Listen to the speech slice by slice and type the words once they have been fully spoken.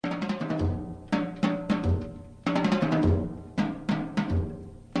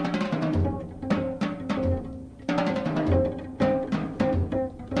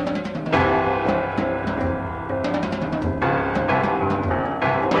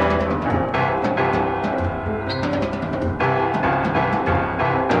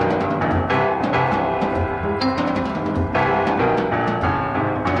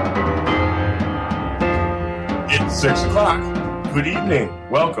Good evening.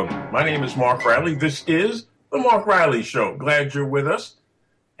 Welcome. My name is Mark Riley. This is The Mark Riley Show. Glad you're with us.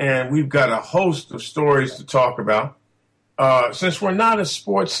 And we've got a host of stories to talk about. Since we're not a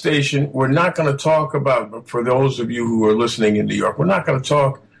sports station, we're not going to talk about, for those of you who are listening in New York, we're not going to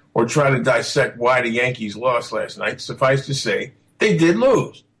talk or try to dissect why the Yankees lost last night. Suffice to say, they did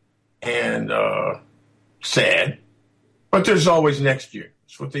lose. And sad. But there's always next year.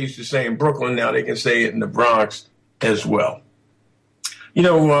 That's what they used to say in Brooklyn. Now they can say it in the Bronx as well. You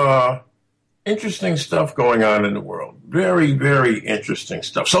know, interesting stuff going on in the world. Very, very interesting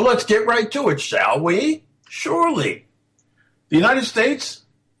stuff. So let's get right to it, shall we? Surely. The United States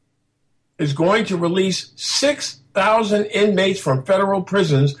is going to release 6,000 inmates from federal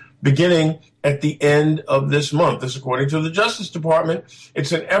prisons beginning at the end of this month. This, according to the Justice Department,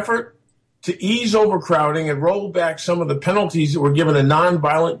 it's an effort to ease overcrowding and roll back some of the penalties that were given to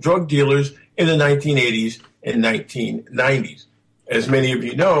nonviolent drug dealers in the 1980s and 1990s. As many of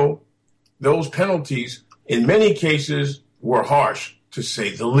you know, those penalties in many cases were harsh, to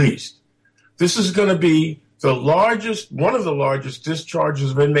say the least. This is going to be one of the largest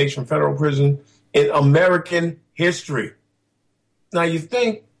discharges of inmates from federal prison in American history. Now you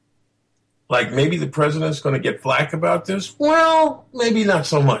think, like, maybe the president's going to get flack about this? Well, maybe not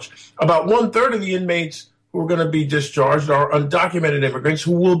so much. About 1/3 of the inmates who are going to be discharged are undocumented immigrants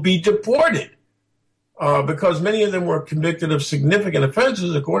who will be deported. Because many of them were convicted of significant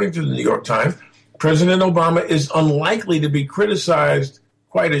offenses, according to the New York Times, President Obama is unlikely to be criticized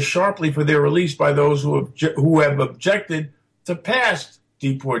quite as sharply for their release by those who have objected to past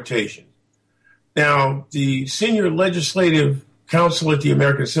deportation. Now, the senior legislative counsel at the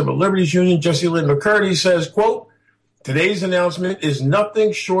American Civil Liberties Union, Jessie Lynn McCurdy, says, quote, "Today's announcement is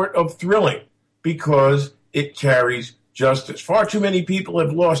nothing short of thrilling because it carries justice. Far too many people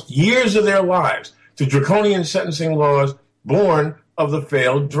have lost years of their lives to draconian sentencing laws born of the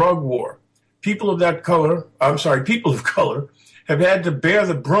failed drug war. People of color have had to bear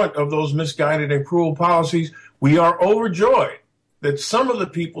the brunt of those misguided and cruel policies. We are overjoyed that some of the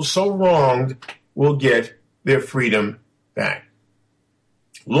people so wronged will get their freedom back."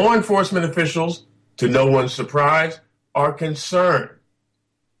 Law enforcement officials, to no one's surprise, are concerned.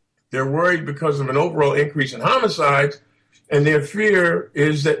 They're worried because of an overall increase in homicides, and their fear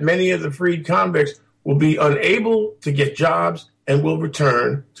is that many of the freed convicts will be unable to get jobs and will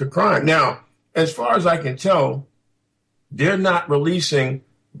return to crime. Now, as far as I can tell, they're not releasing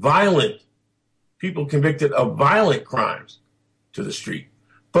people convicted of violent crimes to the street.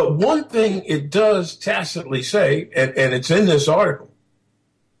 But one thing it does tacitly say, and it's in this article,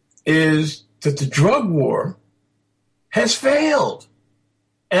 is that the drug war has failed.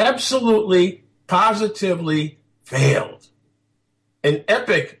 Absolutely, positively failed. An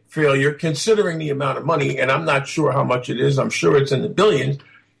epic failure, considering the amount of money, and I'm not sure how much it is. I'm sure it's in the billions,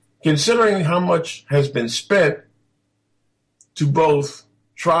 considering how much has been spent to both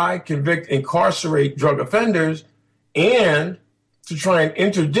try, convict, incarcerate drug offenders and to try and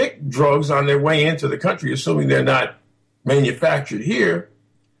interdict drugs on their way into the country, assuming they're not manufactured here.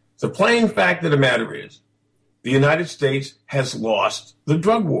 The plain fact of the matter is the United States has lost the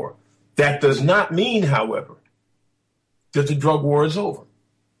drug war. That does not mean, however, that the drug war is over.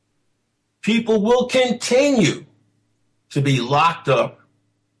 People will continue to be locked up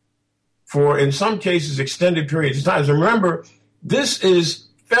for, in some cases, extended periods of time. And remember, this is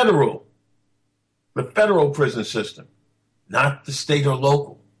the federal prison system, not the state or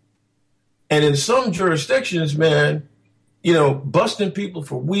local. And in some jurisdictions, man, you know, busting people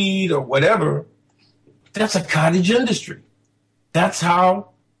for weed or whatever, that's a cottage industry. That's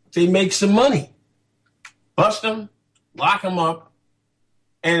how they make some money. Bust them, lock them up,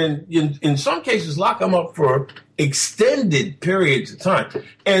 and in some cases, lock them up for extended periods of time.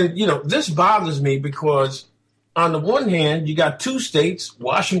 And, you know, this bothers me because on the one hand, you got two states,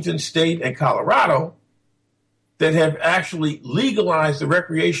 Washington State and Colorado, that have actually legalized the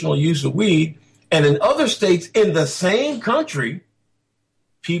recreational use of weed. And in other states in the same country,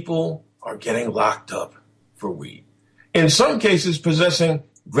 people are getting locked up for weed. In some cases, possessing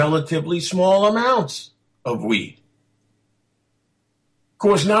relatively small amounts of weed. Of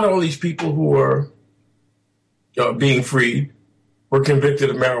course, not all these people who are being freed were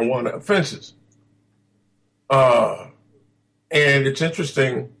convicted of marijuana offenses. And it's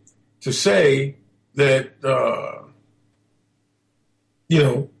interesting to say that,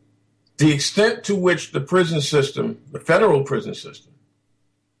 the extent to which the prison system, the federal prison system,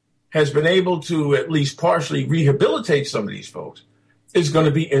 has been able to at least partially rehabilitate some of these folks is going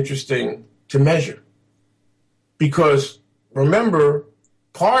to be interesting to measure. Because remember,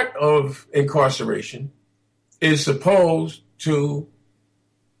 part of incarceration is supposed to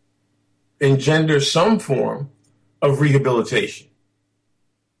engender some form of rehabilitation.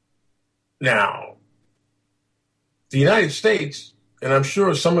 Now, the United States, and I'm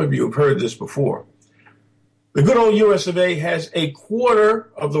sure some of you have heard this before, the good old US of A has a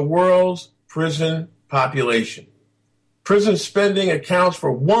quarter of the world's prison population. Prison spending accounts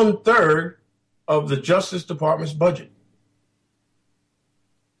for 1/3 of the Justice Department's budget.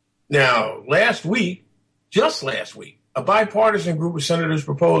 Now, just last week, a bipartisan group of senators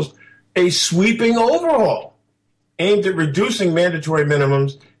proposed a sweeping overhaul aimed at reducing mandatory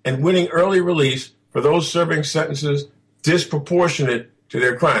minimums and winning early release for those serving sentences disproportionate to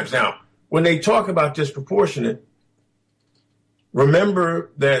their crimes. Now, when they talk about disproportionate,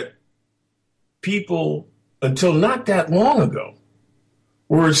 remember that people, until not that long ago,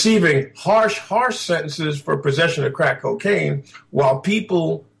 were receiving harsh sentences for possession of crack cocaine, while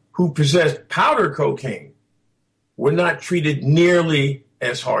people who possessed powder cocaine were not treated nearly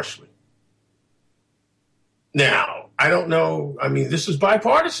as harshly. Now, I don't know. I mean, this is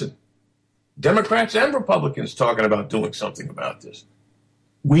bipartisan. Democrats and Republicans talking about doing something about this.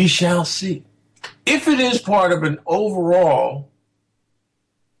 We shall see. If it is part of an overall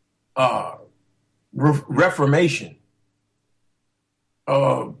reformation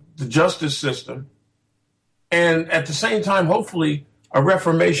of the justice system, and at the same time, hopefully, a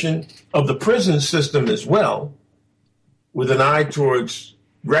reformation of the prison system as well, with an eye towards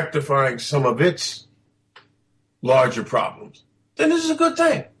rectifying some of its larger problems, then this is a good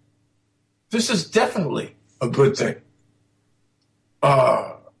thing. This is definitely a good thing.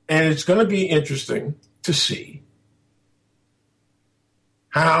 And it's going to be interesting to see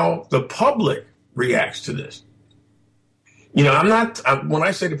how the public reacts to this. You know, when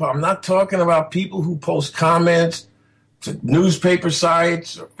I say the public, I'm not talking about people who post comments to newspaper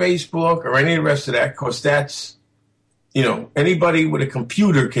sites or Facebook or any of the rest of that, because that's, anybody with a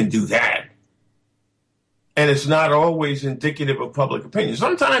computer can do that. And it's not always indicative of public opinion.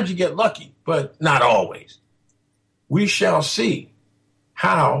 Sometimes you get lucky, but not always. We shall see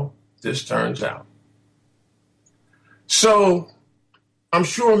how this turns out. So I'm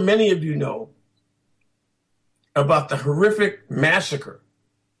sure many of you know about the horrific massacre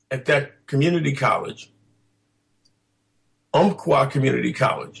at that community college, Umpqua Community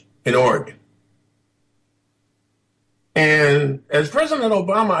College in Oregon. And as President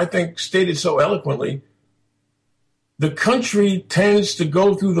Obama, I think, stated so eloquently, the country tends to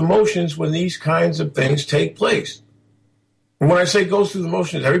go through the motions when these kinds of things take place. And when I say goes through the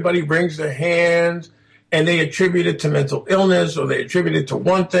motions, everybody wrings their hands and they attribute it to mental illness, or they attribute it to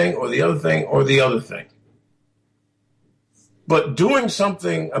one thing or the other thing or the other thing. But doing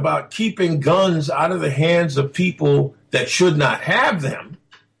something about keeping guns out of the hands of people that should not have them,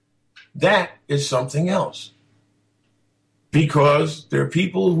 that is something else. Because there are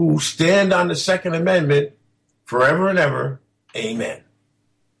people who stand on the Second Amendment forever and ever. Amen.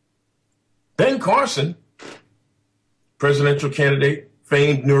 Ben Carson, presidential candidate,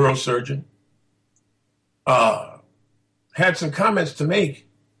 famed neurosurgeon, had some comments to make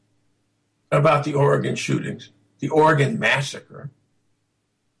about the Oregon shootings, the Oregon massacre,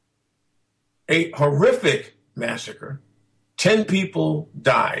 a horrific massacre. 10 people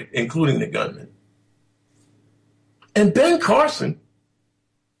died, including the gunman. And Ben Carson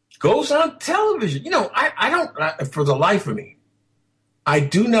goes on television. I don't, for the life of me, I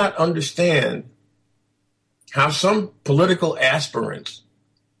do not understand how some political aspirants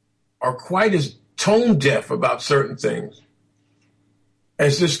are quite as tone deaf about certain things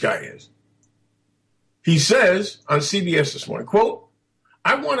as this guy is. He says on CBS this morning, quote,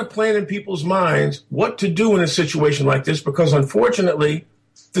 "I want to plant in people's minds what to do in a situation like this, because unfortunately,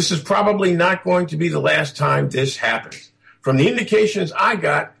 this is probably not going to be the last time this happens. From the indications I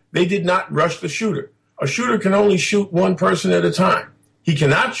got, they did not rush the shooter. A shooter can only shoot one person at a time. He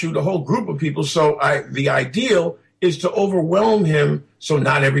cannot shoot a whole group of people, so the ideal is to overwhelm him so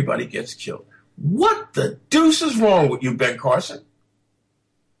not everybody gets killed." What the deuce is wrong with you, Ben Carson?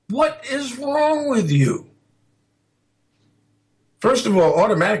 What is wrong with you? First of all,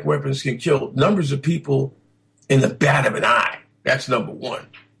 automatic weapons can kill numbers of people in the bat of an eye. That's number one.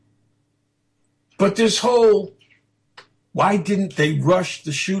 But this whole, why didn't they rush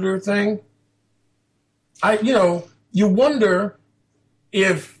the shooter thing? You wonder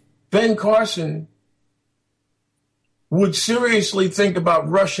if Ben Carson would seriously think about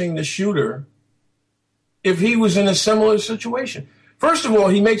rushing the shooter if he was in a similar situation. First of all,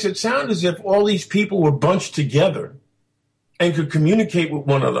 he makes it sound as if all these people were bunched together and could communicate with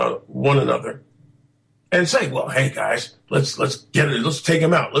one another and say, well, hey guys, let's get it. Let's take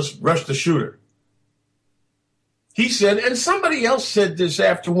him out. Let's rush the shooter. He said, and somebody else said this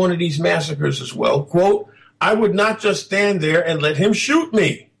after one of these massacres as well, quote, I would not just stand there and let him shoot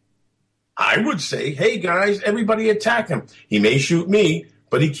me. I would say, hey, guys, everybody attack him. He may shoot me,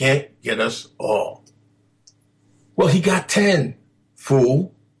 but he can't get us all. Well, he got 10,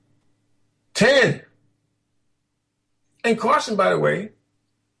 fool. 10. And Carson, by the way,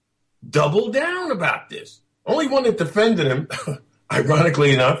 doubled down about this. Only one that defended him,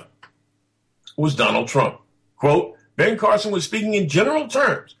 ironically enough, was Donald Trump. Quote, Ben Carson was speaking in general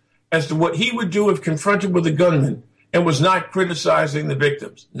terms as to what he would do if confronted with a gunman and was not criticizing the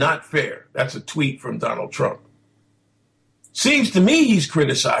victims. Not fair. That's a tweet from Donald Trump. Seems to me he's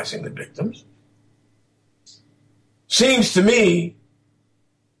criticizing the victims. Seems to me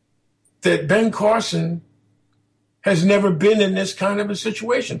that Ben Carson has never been in this kind of a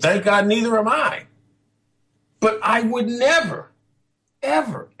situation. Thank God neither am I. But I would never,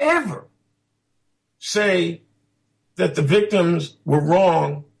 ever, ever say that the victims were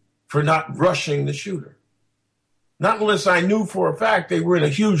wrong for not rushing the shooter. Not unless I knew for a fact they were in a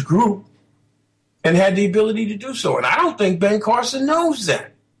huge group and had the ability to do so. And I don't think Ben Carson knows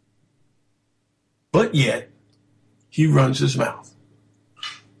that. But yet, he runs his mouth.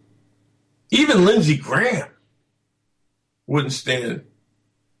 Even Lindsey Graham wouldn't stand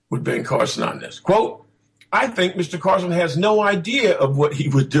with Ben Carson on this. Quote, I think Mr. Carson has no idea of what he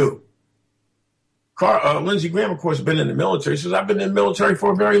would do. Lindsey Graham, of course, has been in the military. He says, I've been in the military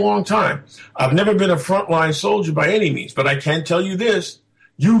for a very long time. I've never been a frontline soldier by any means, but I can tell you this.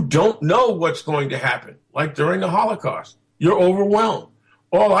 You don't know what's going to happen, like during the Holocaust. You're overwhelmed.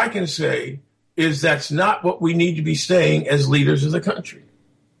 All I can say is that's not what we need to be saying as leaders of the country.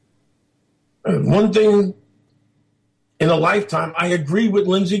 One thing in a lifetime I agree with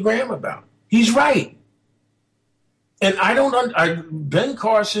Lindsey Graham about. He's right. And Ben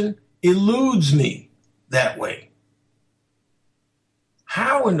Carson eludes me that way.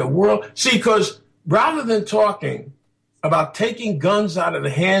 How in the world? See, because rather than talking about taking guns out of the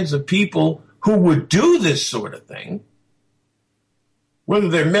hands of people who would do this sort of thing, whether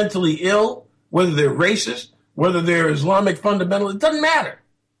they're mentally ill, whether they're racist, whether they're Islamic fundamentalist, it doesn't matter.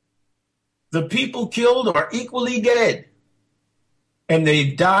 The people killed are equally dead, and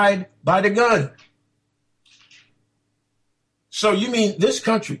they died by the gun. So you mean this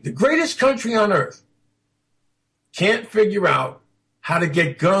country, the greatest country on earth, can't figure out how to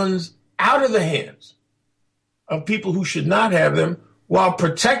get guns out of the hands of people who should not have them while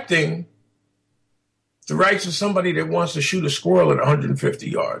protecting the rights of somebody that wants to shoot a squirrel at 150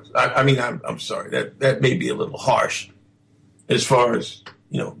 yards. I'm sorry, that may be a little harsh as far as,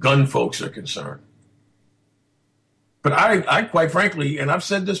 gun folks are concerned. But I quite frankly, and I've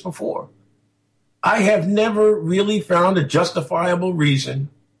said this before, I have never really found a justifiable reason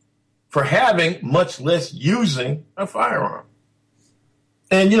for having, much less using, a firearm.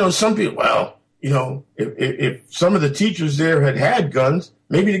 And, some people, if some of the teachers there had guns,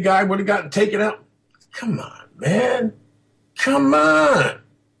 maybe the guy would have gotten taken out. Come on, man. Come on.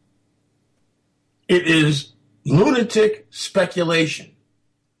 It is lunatic speculation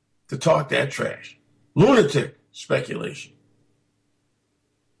to talk that trash. Lunatic speculation.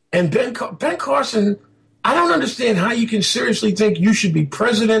 And Ben Carson, I don't understand how you can seriously think you should be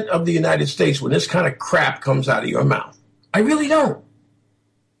president of the United States when this kind of crap comes out of your mouth. I really don't.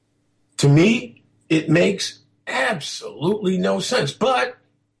 To me, it makes absolutely no sense. But,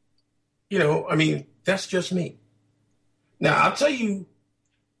 that's just me. Now, I'll tell you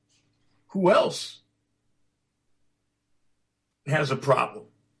who else has a problem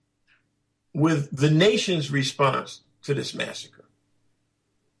with the nation's response to this massacre.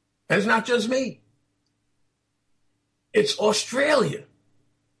 And it's not just me. It's Australia.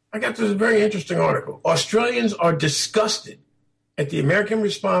 I got this very interesting article. Australians are disgusted at the American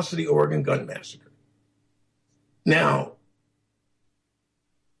response to the Oregon gun massacre. Now,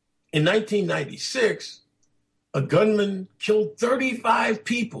 in 1996, a gunman killed 35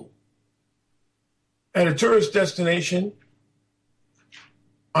 people at a tourist destination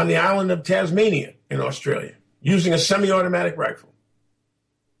on the island of Tasmania in Australia using a semi-automatic rifle.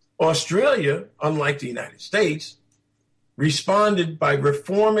 Australia, unlike the United States, responded by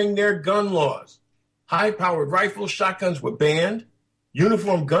reforming their gun laws. High-powered rifles, shotguns were banned.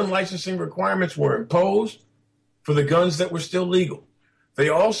 Uniform gun licensing requirements were imposed for the guns that were still legal. They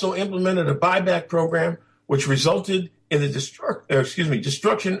also implemented a buyback program, which resulted in the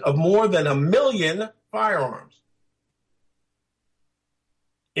destruction of more than 1 million firearms.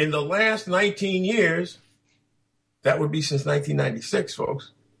 In the last 19 years, that would be since 1996,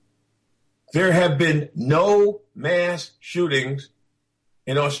 folks, there have been no mass shootings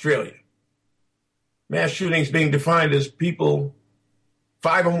in Australia. Mass shootings being defined as people,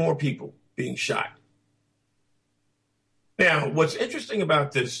 5 or more people being shot. Now, what's interesting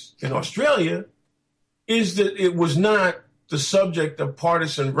about this in Australia is that it was not the subject of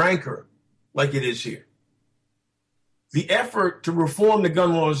partisan rancor like it is here. The effort to reform the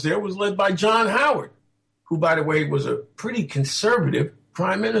gun laws there was led by John Howard, who, by the way, was a pretty conservative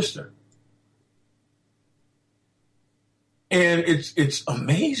prime minister. And it's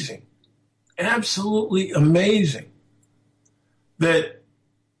amazing, absolutely amazing, that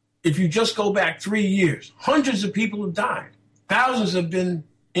if you just go back 3 years, hundreds of people have died, thousands have been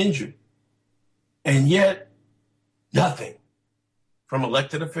injured, and yet nothing from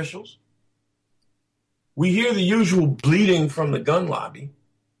elected officials. We hear the usual bleating from the gun lobby.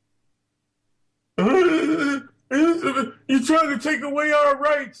 You're trying to take away our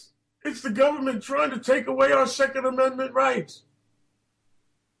rights. It's the government trying to take away our Second Amendment rights.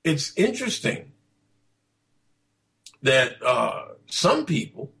 It's interesting that some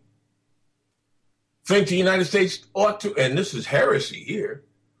people think the United States ought to, and this is heresy here,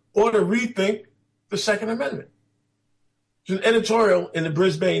 ought to rethink the Second Amendment. It's an editorial in the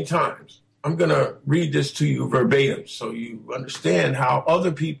Brisbane Times. I'm going to read this to you verbatim so you understand how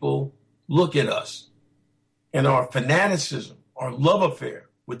other people look at us and our fanaticism, our love affair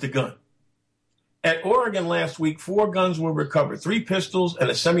with the gun. At Oregon last week, 4 guns were recovered, 3 pistols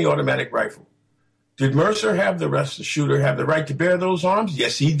and a semi-automatic rifle. Did Mercer the shooter, have the right to bear those arms?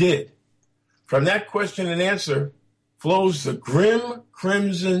 Yes, he did. From that question and answer flows the grim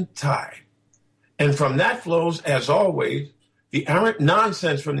crimson tide. And from that flows, as always, the errant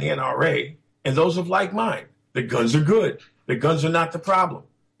nonsense from the NRA and those of like mind. The guns are good. The guns are not the problem.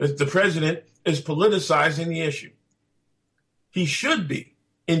 The president is politicizing the issue. He should be.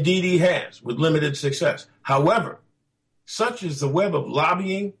 Indeed, he has, with limited success. However, such is the web of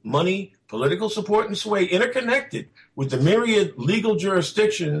lobbying, money, political support, and sway interconnected with the myriad legal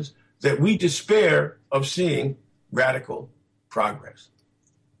jurisdictions that we despair of seeing radical progress.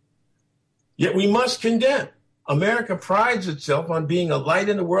 Yet we must condemn. America prides itself on being a light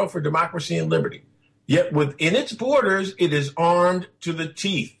in the world for democracy and liberty. Yet within its borders, it is armed to the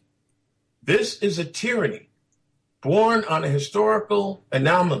teeth. This is a tyranny born on a historical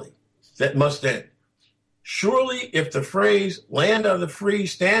anomaly that must end. Surely, if the phrase land of the free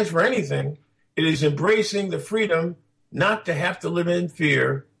stands for anything, it is embracing the freedom not to have to live in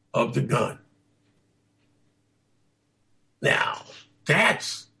fear of the gun. Now,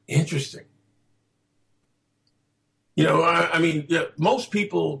 that's interesting. You know, I mean, most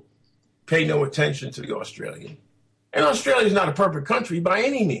people pay no attention to the Australian. And Australia is not a perfect country by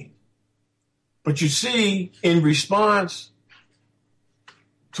any means. But you see, in response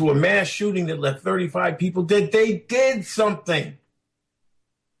to a mass shooting that left 35 people dead, they did something.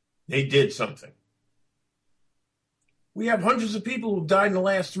 They did something. We have hundreds of people who've died in the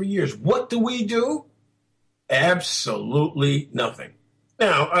last 3 years. What do? Absolutely nothing.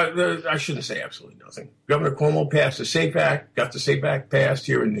 Now, I shouldn't say absolutely nothing. Governor Cuomo passed the SAFE Act, got the SAFE Act passed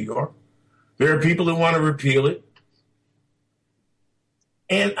here in New York. There are people that want to repeal it.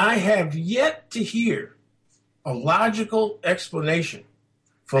 And I have yet to hear a logical explanation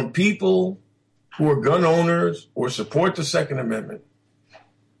from people who are gun owners or support the Second Amendment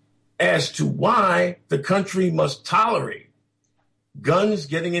as to why the country must tolerate guns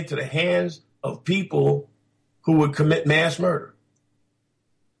getting into the hands of people who would commit mass murder.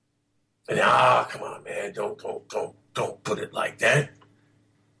 And come on, man, don't put it like that.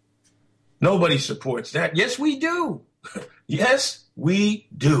 Nobody supports that. Yes, we do. Yes, we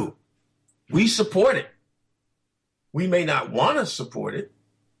do. We support it. We may not want to support it,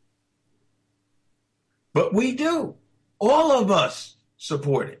 but we do. All of us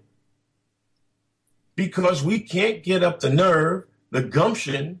support it. Because we can't get up the nerve, the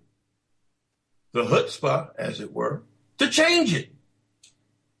gumption, the chutzpah, as it were, to change it.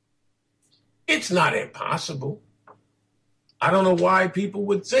 It's not impossible. I don't know why people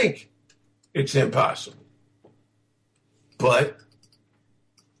would think it's impossible. But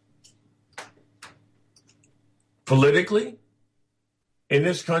politically, in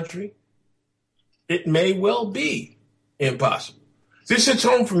this country, it may well be impossible. This hits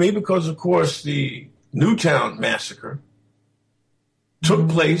home for me because, of course, the Newtown massacre took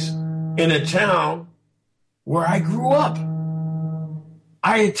place in a town where I grew up.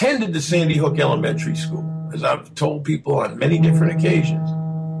 I attended the Sandy Hook Elementary School, as I've told people on many different occasions.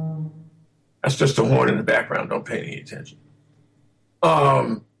 That's just a horn in the background. Don't pay any attention.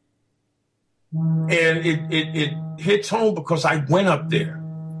 And it hits home because I went up there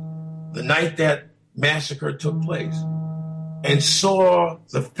the night that massacre took place and saw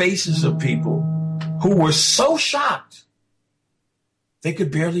the faces of people who were so shocked they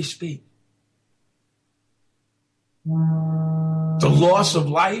could barely speak. The loss of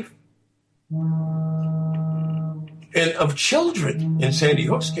life and of children in Sandy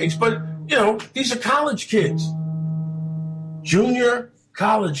Hook's case. But, these are college kids, junior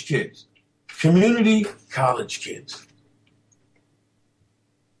college kids, community college kids.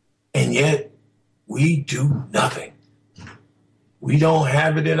 And yet we do nothing. We don't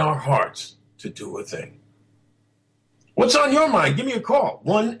have it in our hearts to do a thing. What's on your mind? Give me a call.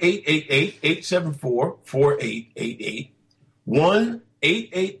 1-888-874-4888.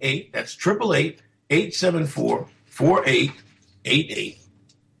 1-888, that's 888-874-4888.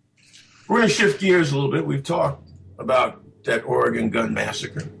 We're going to shift gears a little bit. We've talked about that Oregon gun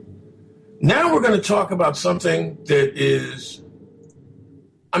massacre. Now we're going to talk about something that is,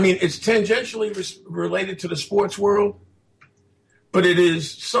 it's tangentially related to the sports world, but it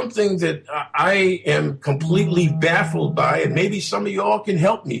is something that I am completely baffled by, and maybe some of y'all can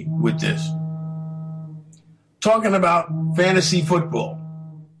help me with this. Talking about fantasy football.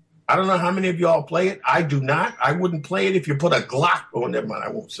 I don't know how many of y'all play it. I do not. I wouldn't play it if you put a Glock. Oh, never mind. I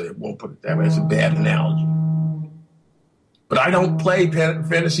won't put it that way. It's a bad analogy. But I don't play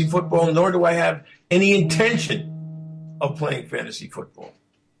fantasy football, nor do I have any intention of playing fantasy football.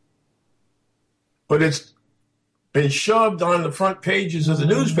 But it's been shoved on the front pages of the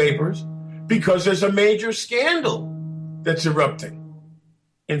newspapers because there's a major scandal that's erupting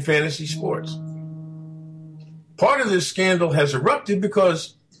in fantasy sports. Part of this scandal has erupted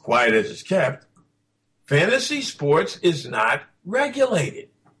because, quiet as it's kept, fantasy sports is not regulated.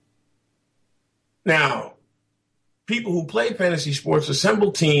 Now, people who play fantasy sports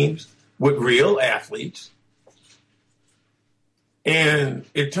assemble teams with real athletes. And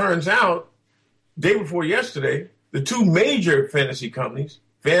it turns out, day before yesterday, the two major fantasy companies,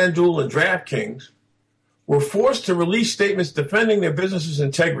 FanDuel and DraftKings, were forced to release statements defending their business's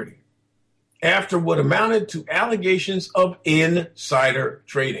integrity after what amounted to allegations of insider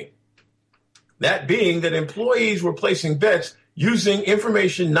trading. That being that employees were placing bets using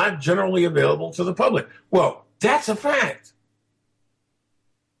information not generally available to the public. Well, that's a fact.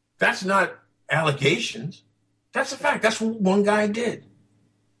 That's not allegations. That's a fact. That's what one guy did.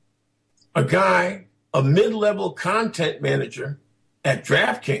 A guy, a mid-level content manager at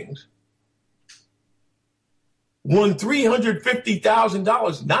DraftKings, won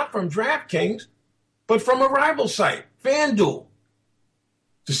 $350,000, not from DraftKings, but from a rival site, FanDuel,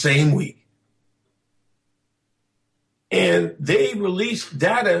 the same week. And they released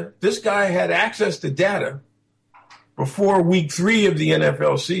data. This guy had access to data before week 3 of the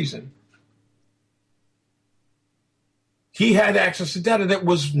NFL season. He had access to data that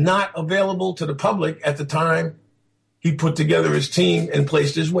was not available to the public at the time he put together his team and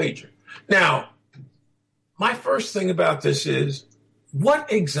placed his wager. Now, my first thing about this is,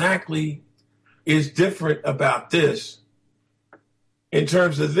 what exactly is different about this in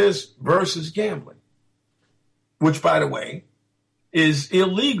terms of this versus gambling? Which, by the way, is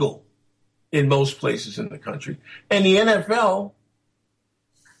illegal in most places in the country. And the NFL,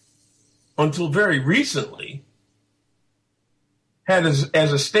 until very recently, had as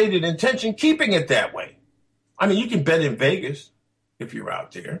a stated intention keeping it that way. You can bet in Vegas if you're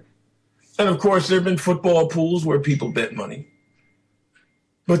out there. And, of course, there have been football pools where people bet money.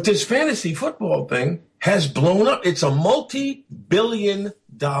 But this fantasy football thing has blown up. It's a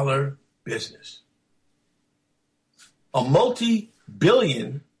multi-billion-dollar business. A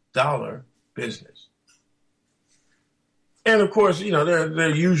multi-billion-dollar business. And, of course,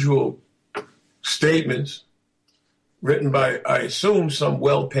 their usual statements written by, I assume, some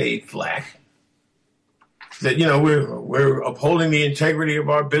well-paid flack that, we're upholding the integrity of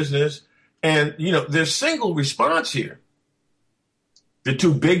our business. And, their single response here, the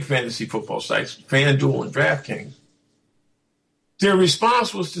two big fantasy football sites, FanDuel and DraftKings, their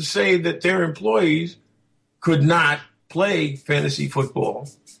response was to say that their employees could not play fantasy football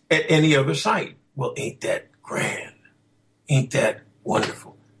at any other site. Well, ain't that grand? Ain't that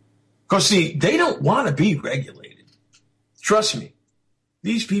wonderful? Because, see, they don't want to be regulated. Trust me,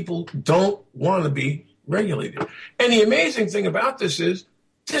 these people don't want to be regulated. And the amazing thing about this is,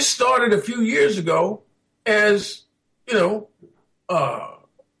 this started a few years ago as, a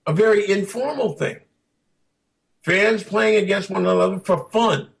very informal thing. Fans playing against one another for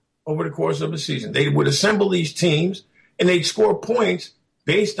fun over the course of a season. They would assemble these teams and they'd score points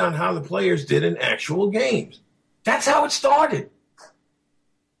based on how the players did in actual games. That's how it started.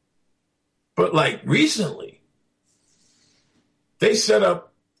 But recently, they set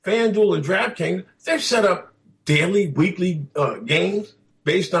up FanDuel and DraftKings. They've set up daily, weekly games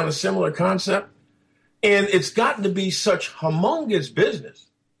based on a similar concept. And it's gotten to be such humongous business.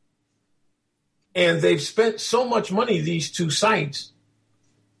 And they've spent so much money, these two sites,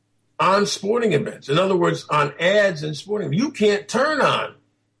 on sporting events. In other words, on ads and sporting. You can't turn on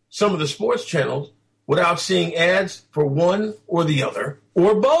some of the sports channels without seeing ads for one or the other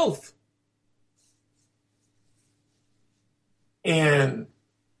or both. And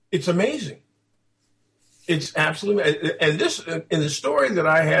it's amazing. It's absolutely, and this, in the story that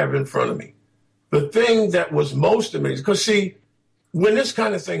I have in front of me, the thing that was most amazing, because see, when this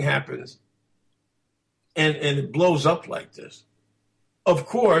kind of thing happens and it blows up like this, of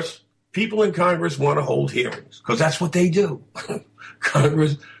course, people in Congress want to hold hearings because that's what they do.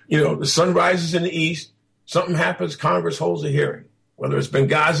 Congress, the sun rises in the east, something happens, Congress holds a hearing. Whether it's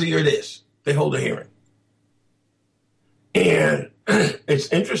Benghazi or this, they hold a hearing. And it's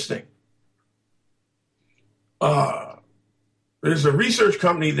interesting. There's a research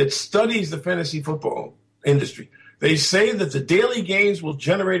company that studies the fantasy football industry. They say that the daily games will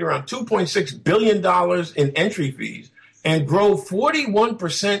generate around $2.6 billion in entry fees and grow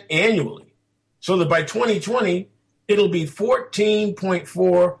 41% annually. So that by 2020, it'll be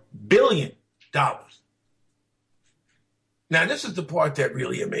 $14.4 billion. Now, this is the part that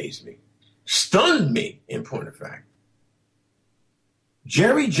really amazed me, stunned me, in point of fact.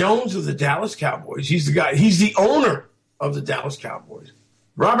 Jerry Jones of the Dallas Cowboys, he's the owner of the Dallas Cowboys.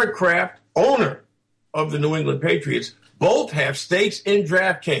 Robert Kraft, owner of the New England Patriots, both have stakes in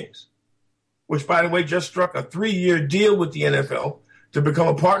DraftKings, which, by the way, just struck a 3-year deal with the NFL to become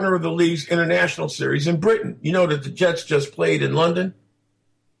a partner of the league's international series in Britain. You know that the Jets just played in London?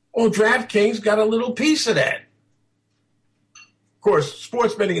 Well, DraftKings got a little piece of that. Of course,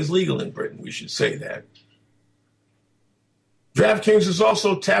 sports betting is legal in Britain, we should say that. DraftKings has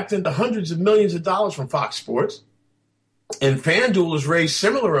also tapped into hundreds of millions of dollars from Fox Sports, and FanDuel has raised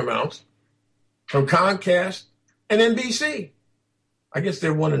similar amounts from Comcast and NBC. I guess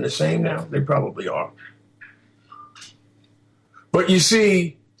they're one and the same now. They probably are. But you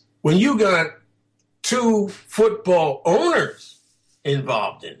see, when you got two football owners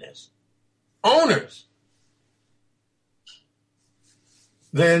involved in this,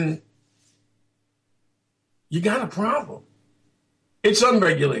 then you got a problem. It's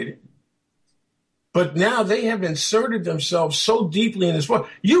unregulated. But now they have inserted themselves so deeply in this world.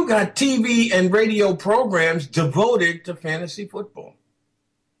 You got TV and radio programs devoted to fantasy football.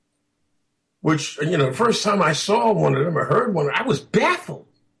 Which, the first time I saw one of them or heard one, I was baffled.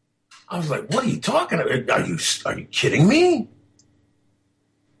 I was like, what are you talking about? Are you kidding me?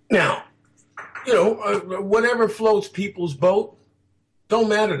 Now, whatever floats people's boat, don't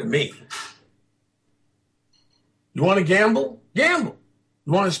matter to me. You want to gamble? Gamble.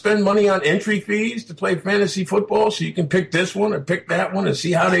 You want to spend money on entry fees to play fantasy football so you can pick this one or pick that one and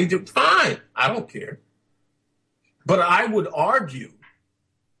see how they do? Fine. I don't care. But I would argue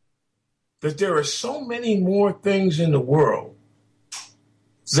that there are so many more things in the world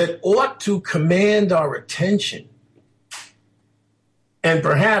that ought to command our attention and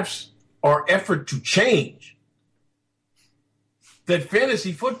perhaps our effort to change, that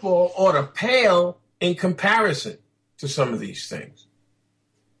fantasy football ought to pale in comparison to some of these things.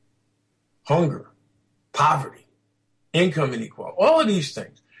 Hunger, poverty, income inequality, all of these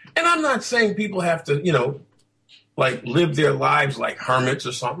things. And I'm not saying people have to, live their lives like hermits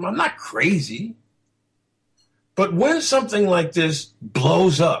or something. I'm not crazy. But when something like this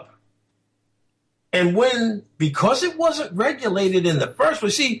blows up, and because it wasn't regulated in the first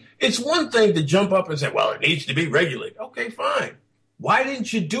place, see, it's one thing to jump up and say, well, it needs to be regulated. Okay, fine. Why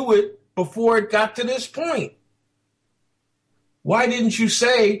didn't you do it before it got to this point? Why didn't you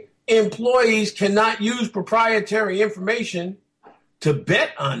say employees cannot use proprietary information to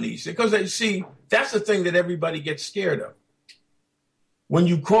bet on these things? Because that's the thing that everybody gets scared of. When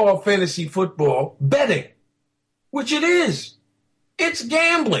you call fantasy football betting, which it is, it's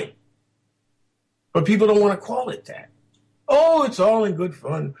gambling. But people don't want to call it that. Oh, it's all in good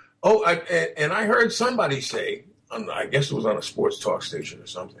fun. Oh, and I heard somebody say, I guess it was on a sports talk station or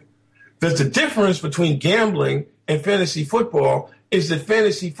something, that the difference between gambling and fantasy football is that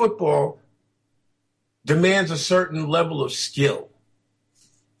fantasy football demands a certain level of skill.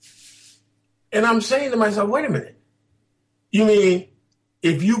 And I'm saying to myself, wait a minute. You mean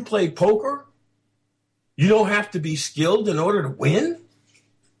if you play poker, you don't have to be skilled in order to win?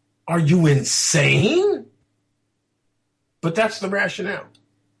 Are you insane? But that's the rationale.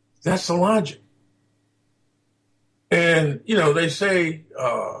 That's the logic. And, they say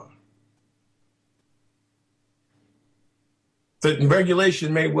that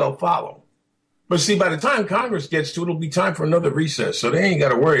regulation may well follow. But see, by the time Congress gets to it, it'll be time for another recess. So they ain't got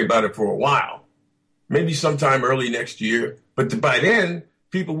to worry about it for a while. maybe sometime early next year. But by then,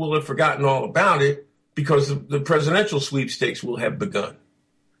 people will have forgotten all about it because the presidential sweepstakes will have begun.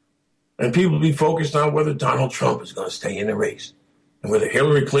 And people will be focused on whether Donald Trump is going to stay in the race and whether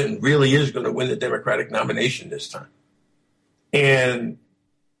Hillary Clinton really is going to win the Democratic nomination this time. And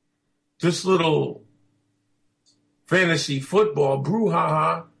this little fantasy football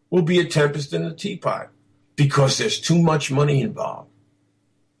brouhaha will be a tempest in the teapot because there's too much money involved.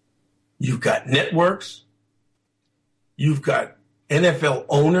 You've got networks. You've got NFL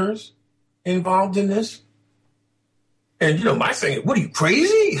owners involved in this. And, you know, my thing is, what are you,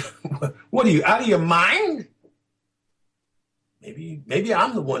 crazy? What are you, out of your mind? Maybe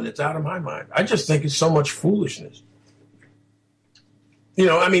I'm the one that's out of my mind. I just think it's so much foolishness. You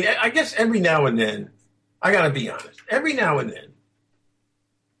know, I mean, I guess every now and then, I got to be honest, every now and then,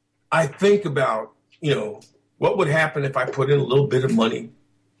 I think about, you know, what would happen if I put in a little bit of money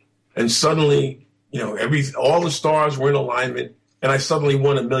and suddenly, you know, all the stars were in alignment and I suddenly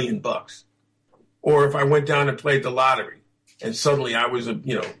won $1 million. Or if I went down and played the lottery and suddenly I was a,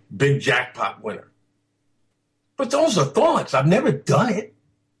 you know, big jackpot winner. But those are thoughts. I've never done it.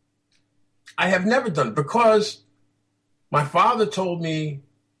 I have never done it because my father told me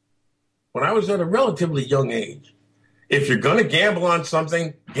when I was at a relatively young age, if you're going to gamble on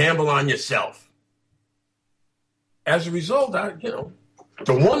something, gamble on yourself. As a result, the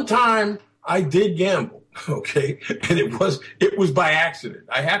one time I did gamble, okay, and it was by accident.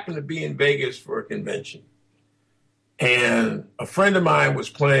 I happened to be in Vegas for a convention, and a friend of mine was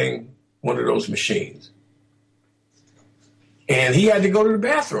playing one of those machines, and he had to go to the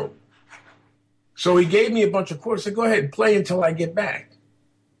bathroom. So he gave me a bunch of quarters. I said, go ahead and play until I get back.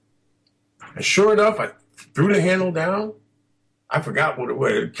 And sure enough, I threw the handle down. I forgot what it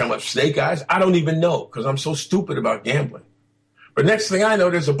was. Come up snake eyes. I don't even know because I'm so stupid about gambling. But next thing I know,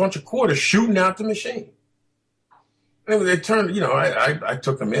 there's a bunch of quarters shooting out the machine. And they turned, you know, I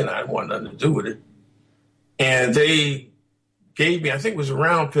took them in. I didn't want nothing to do with it. And they gave me, I think it was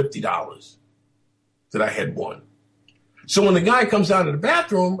around $50 that I had won. So when the guy comes out of the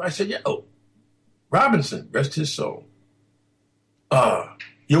bathroom, I said, yo, Robinson, rest his soul.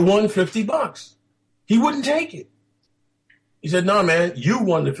 You won $50. He wouldn't take it. He said, no, man, you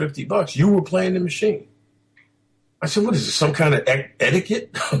won the $50. You were playing the machine. I said, what is this, some kind of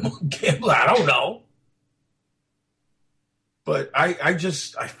etiquette? Gambler? I don't know. But I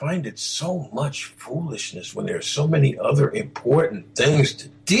find it so much foolishness when there's so many other important things to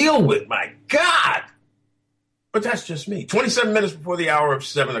deal with. My God. But that's just me. 27 minutes before the hour of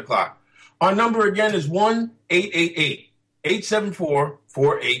 7 o'clock. Our number again is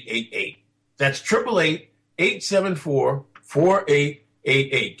 1-888-874-4888. That's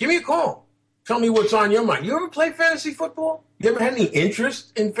 888-874-4888. Give me a call. Tell me what's on your mind. You ever play fantasy football? You ever had any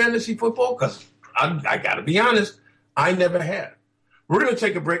interest in fantasy football? Because I got to be honest, I never had. We're going to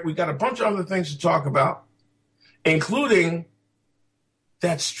take a break. We got a bunch of other things to talk about, including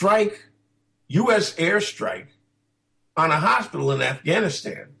that strike, U.S. airstrike on a hospital in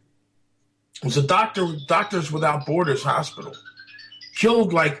Afghanistan. It was a Doctors Without Borders hospital.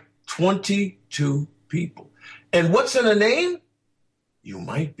 Killed like 22 people. And what's in a name? You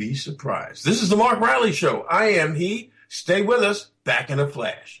might be surprised. This is the Mark Riley Show. I am he. Stay with us. Back in a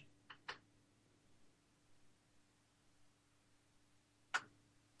flash.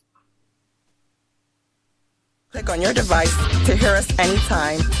 Click on your device to hear us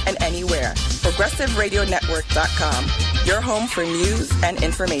anytime and anywhere. ProgressiveRadioNetwork.com, your home for news and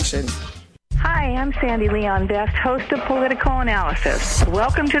information. Hi, I'm Sandy Leon Best, host of Political Analysis.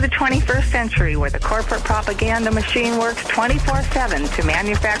 Welcome to the 21st century where the corporate propaganda machine works 24/7 to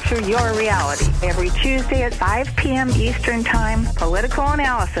manufacture your reality. Every Tuesday at 5 p.m. Eastern Time, Political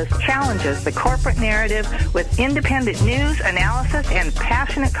Analysis challenges the corporate narrative with independent news, analysis, and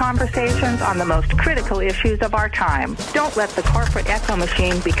passionate conversations on the most critical issues of our time. Don't let the corporate echo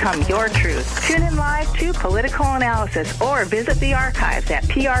machine become your truth. Tune in live to Political Analysis or visit the archives at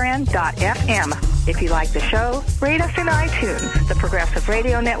prn.fm. If you like the show, rate us in iTunes. The Progressive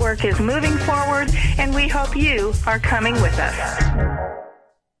Radio Network is moving forward, and we hope you are coming with us.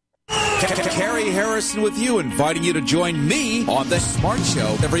 Carrie Harrison with you, inviting you to join me on The Smart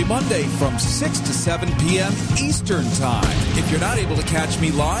Show every Monday from 6 to 7 p.m. Eastern Time. If you're not able to catch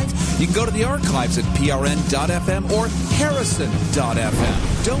me live, you can go to the archives at prn.fm or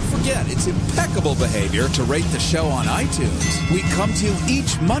harrison.fm. Don't forget, it's impeccable behavior to rate the show on iTunes. We come to you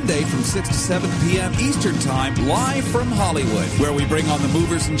each Monday from 6 to 7 p.m. Eastern Time, live from Hollywood, where we bring on the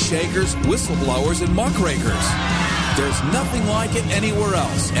movers and shakers, whistleblowers, and muckrakers. There's nothing like it anywhere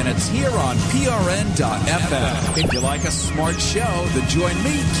else, and it's here on PRN.FM. If you like a smart show, then join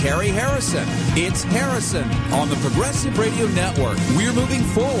me, Carrie Harrison. It's Harrison on the Progressive Radio Network. We're moving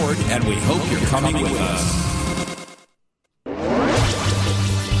forward, and we hope you're coming with us.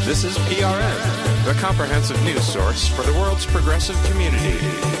 This is PRN, the comprehensive news source for the world's progressive community.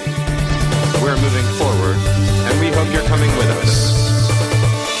 We're moving forward, and we hope you're coming with us.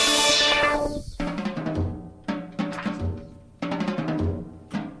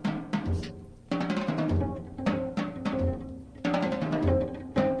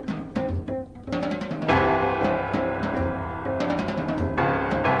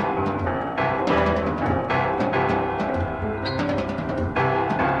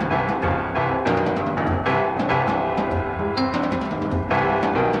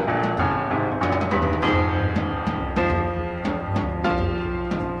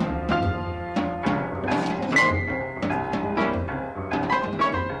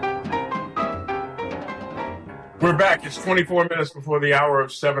 We're back. It's 24 minutes before the hour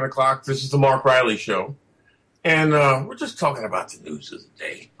of 7 o'clock. This is the Mark Riley Show. And we're just talking about the news of the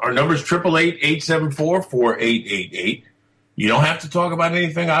day. Our number is 888-874-4888. You don't have to talk about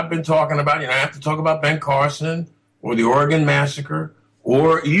anything I've been talking about. You don't have to talk about Ben Carson or the Oregon massacre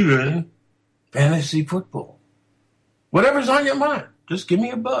or even fantasy football. Whatever's on your mind, just give me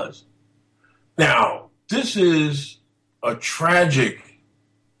a buzz. Now, this is a tragic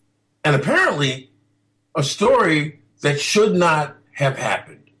and apparently a story that should not have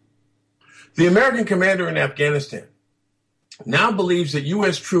happened. The American commander in Afghanistan now believes that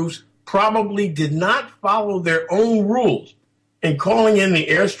U.S. troops probably did not follow their own rules in calling in the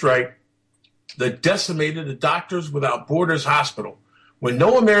airstrike that decimated the Doctors Without Borders hospital when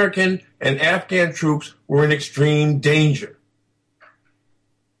no American and Afghan troops were in extreme danger.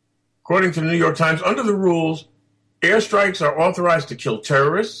 According to the New York Times, under the rules, airstrikes are authorized to kill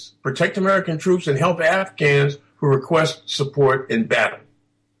terrorists, protect American troops, and help Afghans who request support in battle,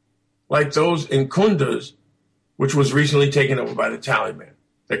 like those in Kunduz, which was recently taken over by the Taliban,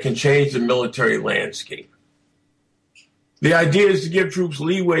 that can change the military landscape. The idea is to give troops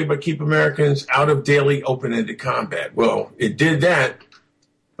leeway but keep Americans out of daily open-ended combat. Well, it did that,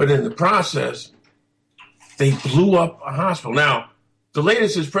 but in the process, they blew up a hospital. Now, the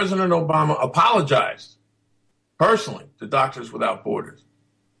latest is President Obama apologized personally to Doctors Without Borders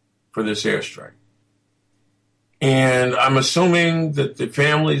for this airstrike. And I'm assuming that the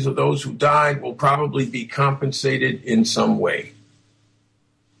families of those who died will probably be compensated in some way.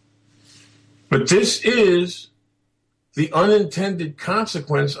 But this is the unintended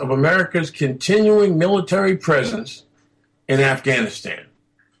consequence of America's continuing military presence in Afghanistan.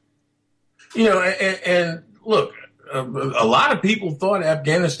 You know, and look, a lot of people thought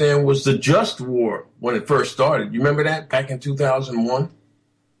Afghanistan was the just war when it first started. You remember that back in 2001?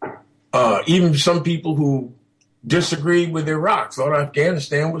 Even some people who disagreed with Iraq thought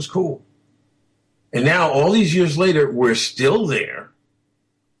Afghanistan was cool. And now, all these years later, we're still there.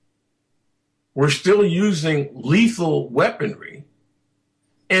 We're still using lethal weaponry.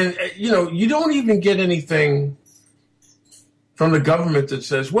 And, you know, you don't even get anything from the government that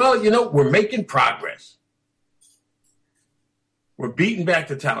says, well, you know, we're making progress. We're beating back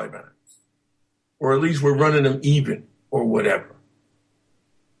the Taliban, or at least we're running them even, or whatever.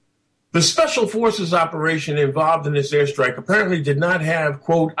 The Special Forces operation involved in this airstrike apparently did not have,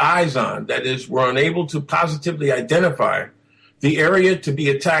 quote, eyes on, that is, were unable to positively identify the area to be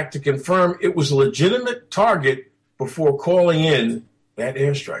attacked to confirm it was a legitimate target before calling in that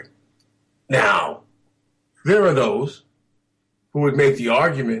airstrike. Now, there are those who would make the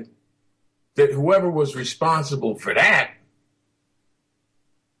argument that whoever was responsible for that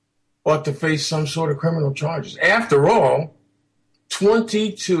ought to face some sort of criminal charges. After all,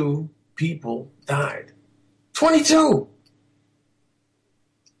 22 people died. 22!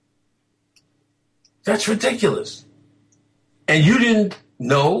 That's ridiculous. And you didn't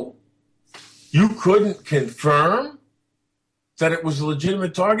know? You couldn't confirm that it was a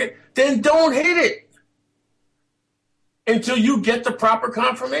legitimate target? Then don't hit it until you get the proper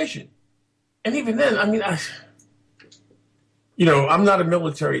confirmation. And even then, I mean, you know, I'm not a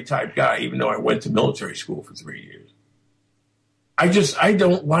military type guy, even though I went to military school for 3 years. I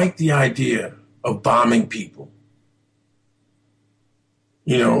don't like the idea of bombing people.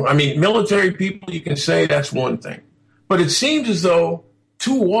 You know, I mean, military people, you can say that's one thing. But it seems as though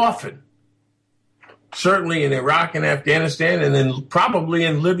too often, certainly in Iraq and Afghanistan, and then probably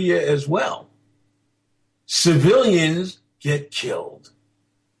in Libya as well, civilians get killed.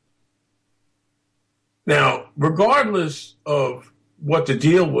 Now, regardless of what the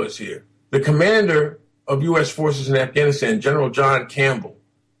deal was here, the commander of U.S. forces in Afghanistan, General John Campbell,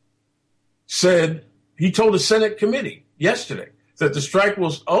 said, he told a Senate committee yesterday that the strike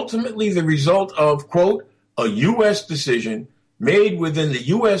was ultimately the result of, quote, a U.S. decision made within the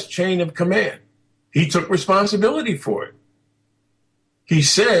U.S. chain of command. He took responsibility for it. He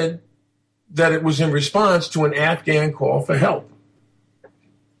said that it was in response to an Afghan call for help.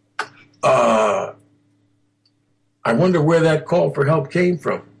 I wonder where that call for help came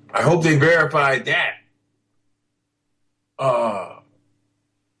from. I hope they verified that.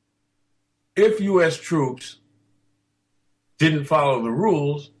 If U.S. troops didn't follow the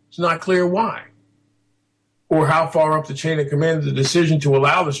rules, it's not clear why or how far up the chain of command the decision to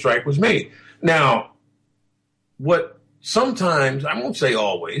allow the strike was made. Now, what sometimes, I won't say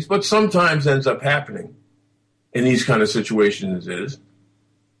always, but sometimes ends up happening in these kind of situations is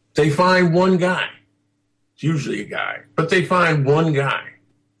they find one guy. It's usually a guy, but they find one guy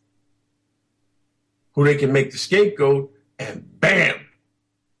who they can make the scapegoat, and bam,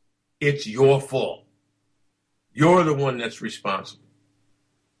 it's your fault. You're the one that's responsible.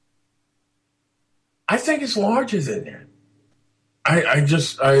 I think it's larger than that.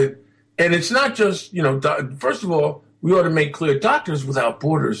 And it's not just, first of all, we ought to make clear Doctors Without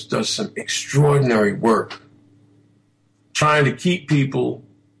Borders does some extraordinary work trying to keep people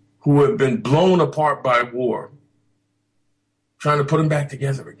who have been blown apart by war, trying to put them back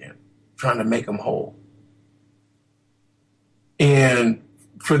together again, trying to make them whole. And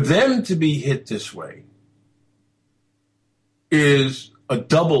for them to be hit this way is a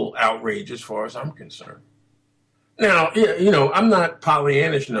double outrage as far as I'm concerned. Now, I'm not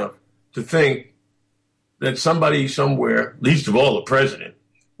Pollyannish enough to think that somebody somewhere, least of all the president,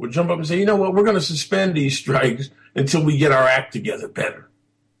 would jump up and say, you know what, we're going to suspend these strikes until we get our act together better.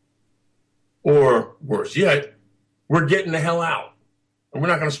 Or worse yet, we're getting the hell out and we're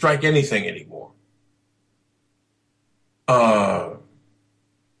not going to strike anything anymore.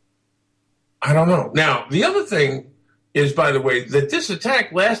 I don't know. Now, the other thing is, by the way, that this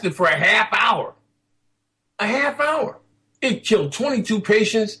attack lasted for a half hour. A half hour. It killed 22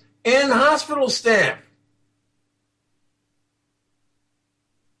 patients and hospital staff.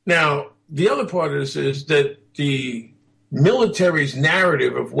 Now, the other part of this is that the military's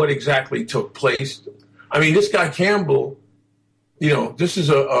narrative of what exactly took place. I mean, this guy Campbell, this is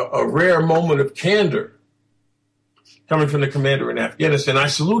a rare moment of candor coming from the commander in Afghanistan. I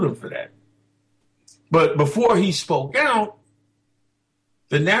salute him for that. But before he spoke out,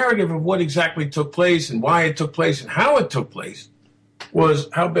 the narrative of what exactly took place and why it took place and how it took place was,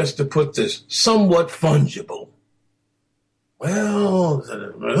 how best to put this, somewhat fungible. And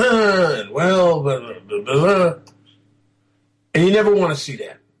you never want to see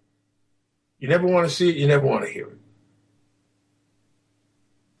that. You never want to see it. You never want to hear it.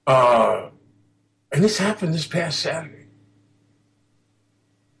 And this happened this past Saturday.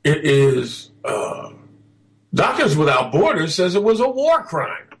 It is, Doctors Without Borders says it was a war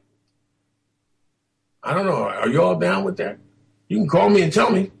crime. I don't know. Are you all down with that? You can call me and tell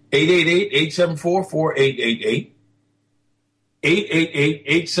me. 888-874-4888.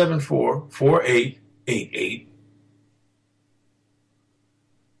 888-874-4888.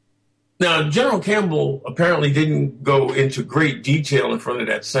 Now, General Campbell apparently didn't go into great detail in front of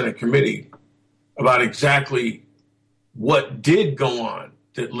that Senate committee about exactly what did go on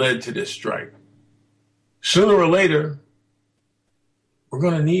that led to this strike. Sooner or later, we're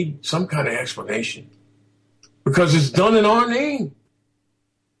going to need some kind of explanation because it's done in our name.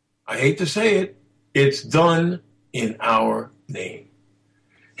 I hate to say it. It's done in our name.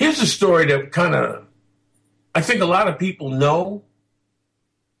 Here's a story that I think a lot of people know,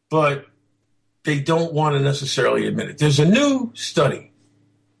 but they don't want to necessarily admit it. There's a new study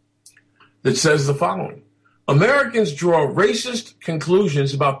that says the following. Americans draw racist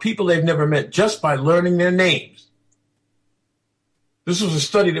conclusions about people they've never met just by learning their names. This was a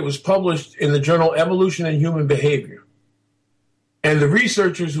study that was published in the journal Evolution and Human Behavior. And the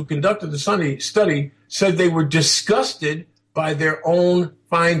researchers who conducted the study said they were disgusted by their own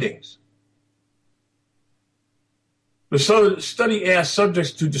findings. The study asked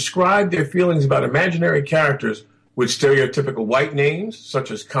subjects to describe their feelings about imaginary characters with stereotypical white names, such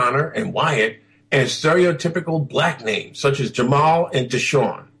as Connor and Wyatt, and stereotypical black names, such as Jamal and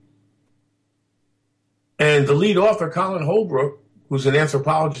Deshaun. And the lead author, Colin Holbrook, who's an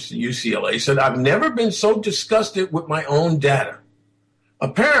anthropologist at UCLA, said, I've never been so disgusted with my own data.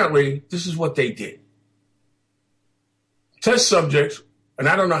 Apparently, this is what they did. Test subjects, and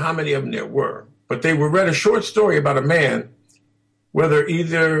I don't know how many of them there were, but they were read a short story about a man, with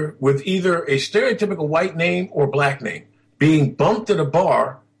either a stereotypical white name or black name, being bumped at a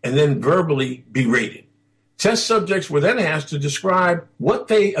bar and then verbally berated. Test subjects were then asked to describe what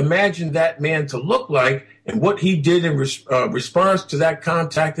they imagined that man to look like and what he did in response to that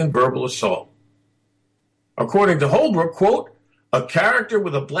contact and verbal assault. According to Holbrook, quote, a character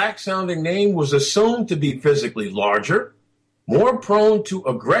with a black-sounding name was assumed to be physically larger, more prone to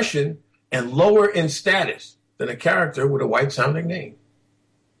aggression, and lower in status than a character with a white-sounding name.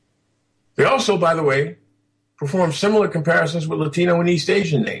 They also, by the way, performed similar comparisons with Latino and East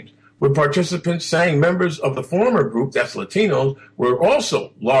Asian names, with participants saying members of the former group, that's Latinos, were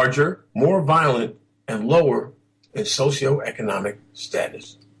also larger, more violent, and lower in socioeconomic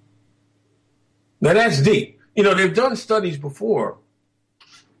status. Now that's deep. You know, they've done studies before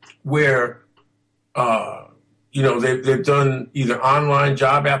where, they've done either online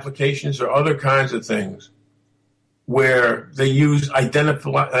job applications or other kinds of things where they use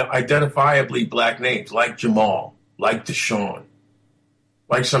identifiably black names like Jamal, like Deshaun,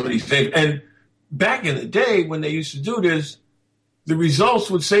 like some of these things. And back in the day when they used to do this, the results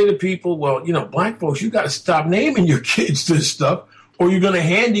would say to people, well, you know, black folks, you got to stop naming your kids this stuff or you're going to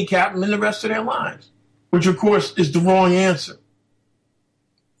handicap them in the rest of their lives, which, of course, is the wrong answer.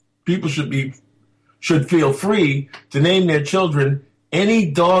 People should feel free to name their children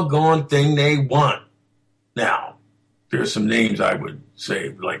any doggone thing they want. Now, there are some names I would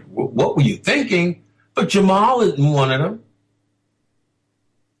say, like, what were you thinking? But Jamal isn't one of them.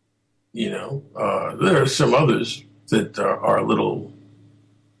 You know, there are some others that are a little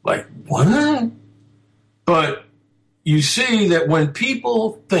like, what? But you see that when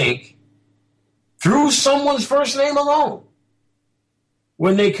people think through someone's first name alone,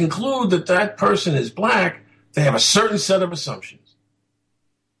 when they conclude that that person is black, they have a certain set of assumptions.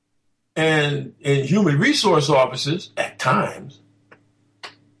 And in human resource offices, at times,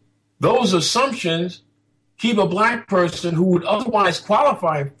 those assumptions keep a black person who would otherwise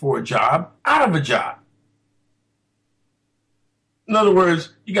qualify for a job out of a job. In other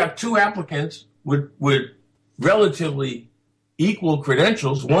words, you got two applicants with relatively equal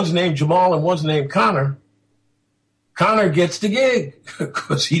credentials. One's named Jamal and one's named Connor. Connor gets the gig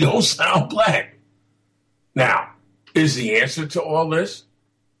because he don't sound black. Now, is the answer to all this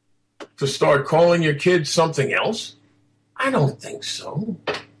to start calling your kids something else? I don't think so.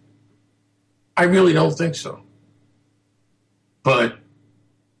 I really don't think so. But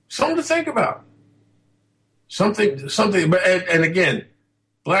something to think about. Something. But and again,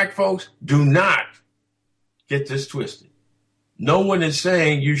 black folks, do not get this twisted. No one is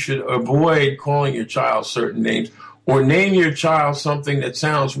saying you should avoid calling your child certain names or name your child something that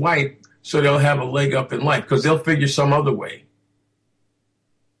sounds white so they'll have a leg up in life, because they'll figure some other way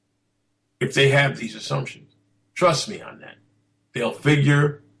if they have these assumptions. Trust me on that. They'll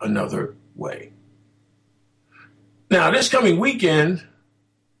figure another way. Now, this coming weekend,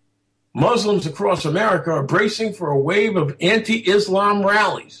 Muslims across America are bracing for a wave of anti-Islam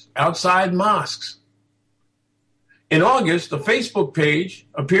rallies outside mosques. In August, a Facebook page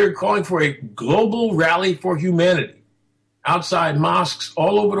appeared calling for a global rally for humanity outside mosques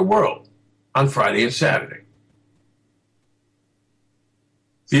all over the world on Friday and Saturday.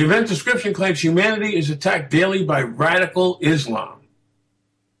 The event description claims humanity is attacked daily by radical Islam.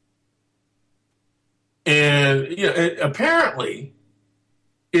 And apparently,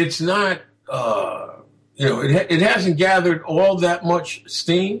 it's not, it hasn't gathered all that much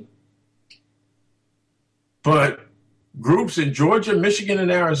steam. But groups in Georgia, Michigan,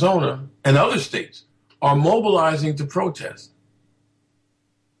 and Arizona, and other states are mobilizing to protest.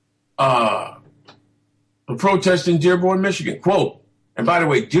 A protest in Dearborn, Michigan, quote, and by the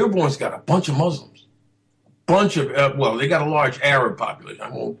way, Dearborn's got a bunch of Muslims, they got a large Arab population. I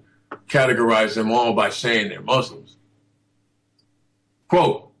won't categorize them all by saying they're Muslims.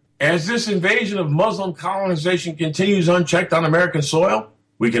 Quote, as this invasion of Muslim colonization continues unchecked on American soil,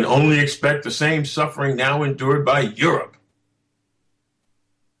 we can only expect the same suffering now endured by Europe.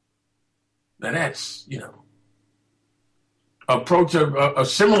 Now that's, a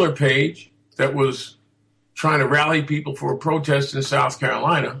similar page that was trying to rally people for a protest in South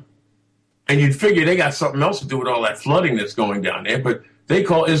Carolina. And you'd figure they got something else to do with all that flooding that's going down there, but they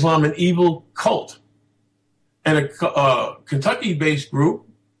call Islam an evil cult. And a Kentucky-based group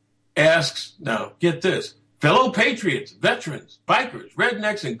asks, now get this, fellow patriots, veterans, bikers,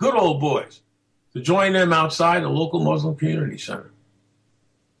 rednecks, and good old boys to join them outside a local Muslim community center,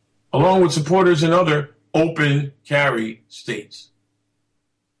 along with supporters in other open carry states.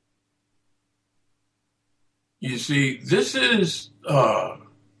 You see, this is the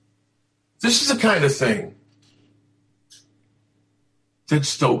kind of thing that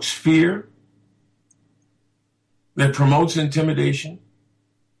stokes fear, that promotes intimidation,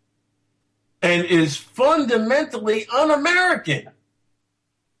 and is fundamentally un-American.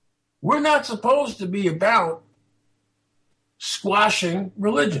 We're not supposed to be about squashing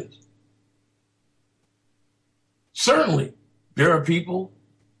religions. Certainly, there are people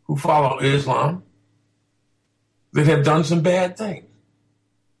who follow Islam that have done some bad things.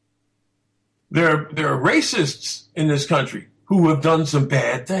 There are racists in this country who have done some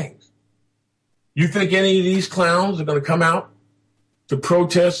bad things. You think any of these clowns are going to come out to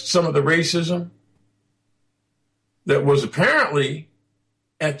protest some of the racism that was apparently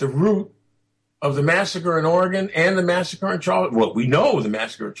at the root of the massacre in Oregon and the massacre in Charleston? Well, we know the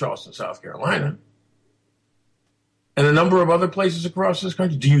massacre in Charleston, South Carolina, and a number of other places across this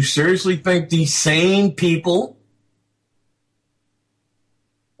country. Do you seriously think these same people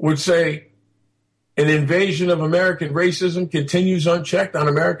would say an invasion of American racism continues unchecked on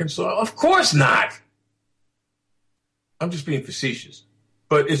American soil? Of course not. I'm just being facetious.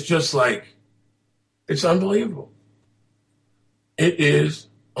 But it's just like, it's unbelievable. It is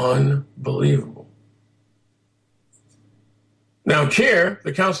unbelievable. Now, CARE,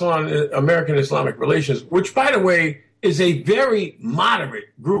 the Council on American Islamic Relations, which, by the way, is a very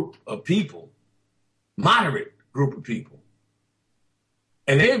moderate group of people,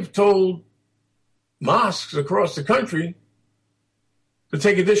 and they've told mosques across the country to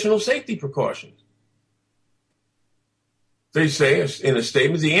take additional safety precautions. They say in a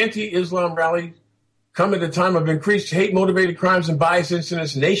statement, the anti-Islam rallies come at a time of increased hate-motivated crimes and bias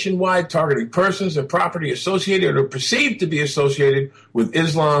incidents nationwide, targeting persons and property associated or perceived to be associated with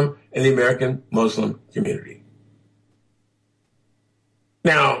Islam and the American Muslim community.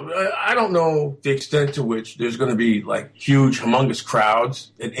 Now, I don't know the extent to which there's going to be like huge, humongous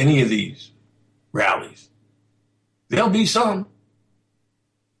crowds at any of these rallies. There'll be some.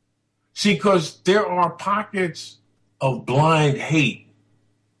 See, because there are pockets of blind hate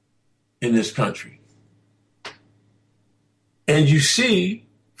in this country. And you see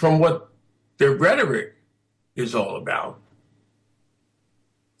from what their rhetoric is all about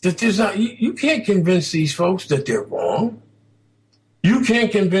that there's not, you can't convince these folks that they're wrong. You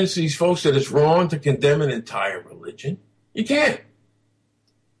can't convince these folks that it's wrong to condemn an entire religion. You can't.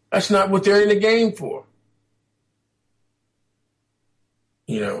 That's not what they're in the game for.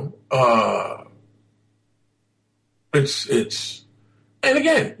 You know, it's, and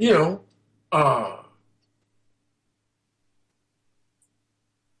again, you know,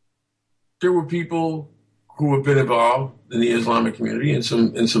 there were people who have been involved in the Islamic community in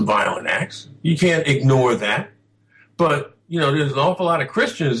some violent acts. You can't ignore that. But, you know, there's an awful lot of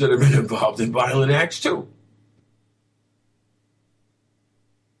Christians that have been involved in violent acts too.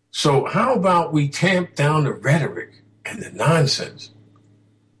 So how about we tamp down the rhetoric and the nonsense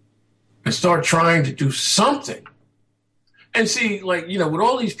and start trying to do something? And see, like, you know, with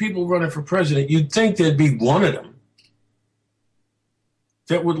all these people running for president, you'd think there'd be one of them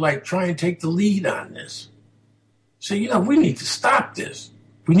that would like try and take the lead on this. So, you know, we need to stop this.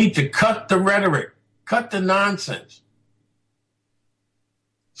 We need to cut the rhetoric, cut the nonsense.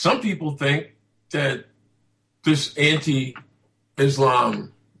 Some people think that this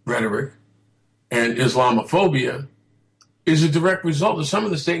anti-Islam rhetoric and Islamophobia is a direct result of some of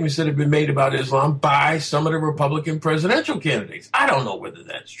the statements that have been made about Islam by some of the Republican presidential candidates. I don't know whether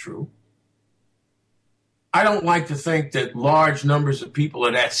that's true. I don't like to think that large numbers of people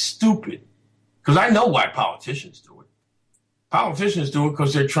are that stupid, because I know why politicians do it. Politicians do it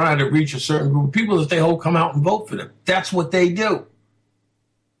because they're trying to reach a certain group of people that they hope come out and vote for them. That's what they do.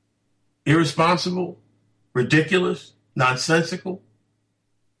 Irresponsible, ridiculous, nonsensical,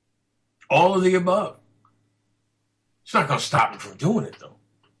 all of the above. It's not going to stop them from doing it, though,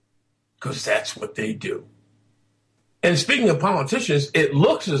 because that's what they do. And speaking of politicians, it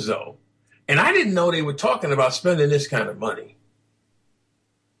looks as though, and I didn't know they were talking about spending this kind of money,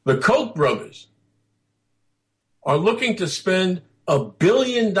 the Koch brothers are looking to spend $1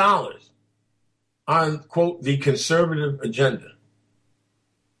 billion on, quote, the conservative agenda.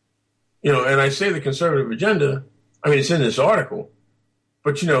 You know, and I say the conservative agenda, I mean, it's in this article,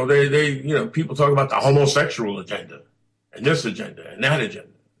 but, you know, they you know, people talk about the homosexual agenda and this agenda and that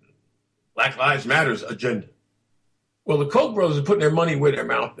agenda, Black Lives Matter's agenda. Well, the Koch brothers are putting their money where their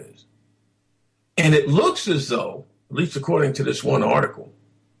mouth is. And it looks as though, at least according to this one article,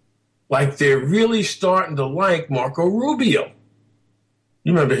 like they're really starting to like Marco Rubio.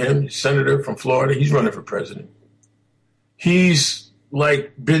 You remember him, senator from Florida. He's running for president. He's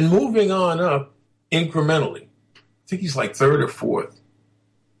like been moving on up incrementally. I think he's like third or fourth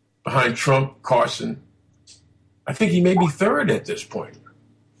behind Trump, Carson. I think he may be third at this point.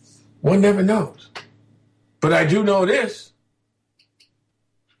 One never knows. But I do know this.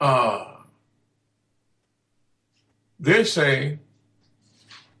 they're saying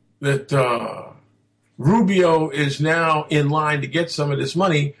that Rubio is now in line to get some of this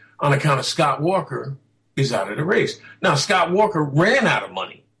money on account of Scott Walker is out of the race. Now, Scott Walker ran out of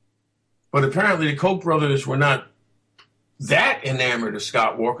money, but apparently the Koch brothers were not that enamored of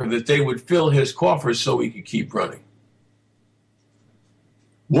Scott Walker that they would fill his coffers so he could keep running.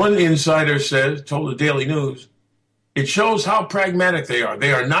 One insider told the Daily News, it shows how pragmatic they are.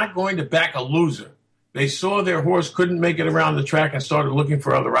 They are not going to back a loser. They saw their horse couldn't make it around the track and started looking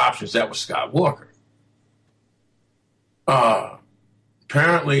for other options. That was Scott Walker.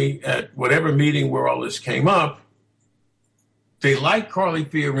 Apparently, at whatever meeting where all this came up, they liked Carly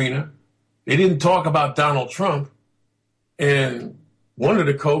Fiorina. They didn't talk about Donald Trump. And one of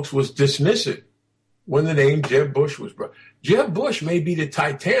the Kochs was dismissive when the name Jeb Bush was brought. Jeb Bush may be the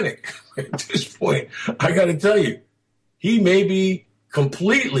Titanic at this point. I got to tell you, he may be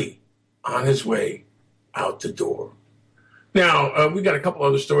completely on his way out the door. Now, we got a couple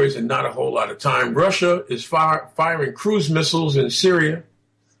other stories and not a whole lot of time. Russia is firing cruise missiles in Syria.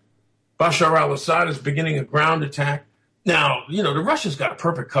 Bashar al-Assad is beginning a ground attack. Now, the Russians got a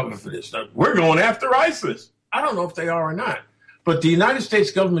perfect cover for this. Now, we're going after ISIS. I don't know if they are or not. But the United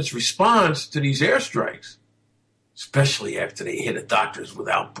States government's response to these airstrikes, especially after they hit a Doctors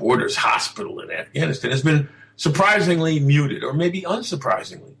Without Borders hospital in Afghanistan, has been surprisingly muted, or maybe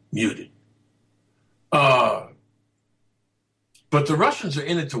unsurprisingly muted. But the Russians are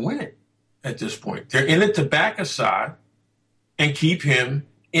in it to win it at this point. They're in it to back Assad and keep him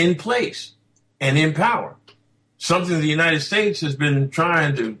in place and in power. Something the United States has been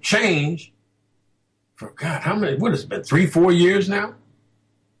trying to change for, God, what has it been, 3-4 years now?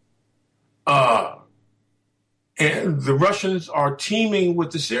 And the Russians are teaming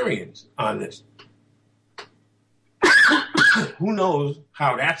with the Syrians on this. Who knows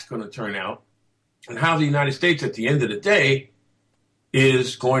how that's going to turn out and how the United States at the end of the day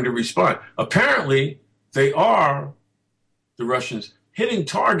is going to respond. Apparently, they are, the Russians, hitting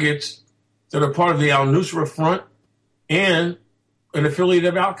targets that are part of the al-Nusra Front and an affiliate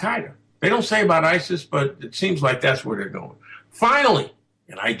of al-Qaeda. They don't say about ISIS, but it seems like that's where they're going. Finally,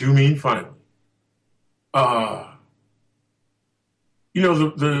 and I do mean finally, the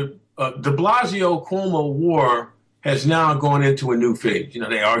Blasio Cuomo war has now gone into a new phase.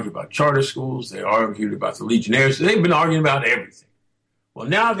 They argue about charter schools. They argued about the Legionnaires. They've been arguing about everything. Well,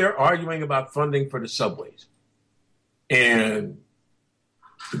 now they're arguing about funding for the subways. And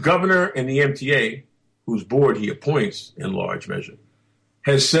the governor and the MTA, whose board he appoints in large measure,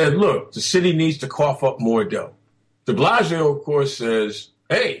 has said, look, the city needs to cough up more dough. De Blasio, of course, says,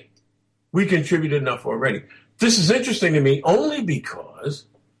 hey, we contributed enough already. This is interesting to me only because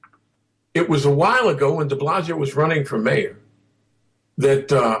it was a while ago when de Blasio was running for mayor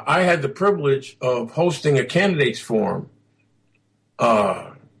that I had the privilege of hosting a candidates forum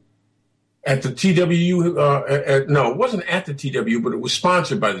at the TWU. No, it wasn't at the TWU, but it was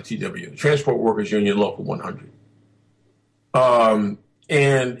sponsored by the TWU, the Transport Workers Union Local 100.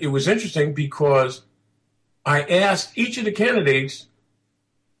 And it was interesting because I asked each of the candidates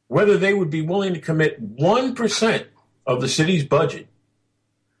whether they would be willing to commit 1% of the city's budget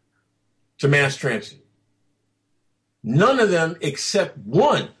to mass transit. None of them except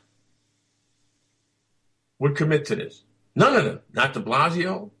one would commit to this. None of them. Not de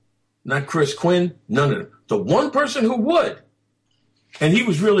Blasio, not Chris Quinn, none of them. The one person who would, and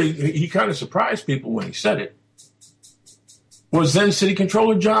he kind of surprised people when he said it, was then City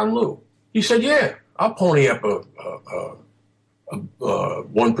Controller John Liu. He said, yeah, I'll pony up a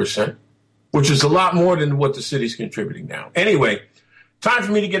 1%, which is a lot more than what the city's contributing now. Anyway, time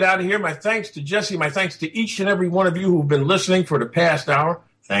for me to get out of here. My thanks to Jesse. My thanks to each and every one of you who've been listening for the past hour.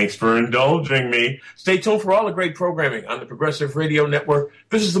 Thanks for indulging me. Stay tuned for all the great programming on the Progressive Radio Network.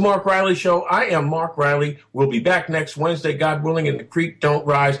 This is the Mark Riley Show. I am Mark Riley. We'll be back next Wednesday, God willing, and the creek don't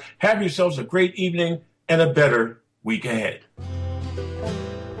rise. Have yourselves a great evening and a better week ahead.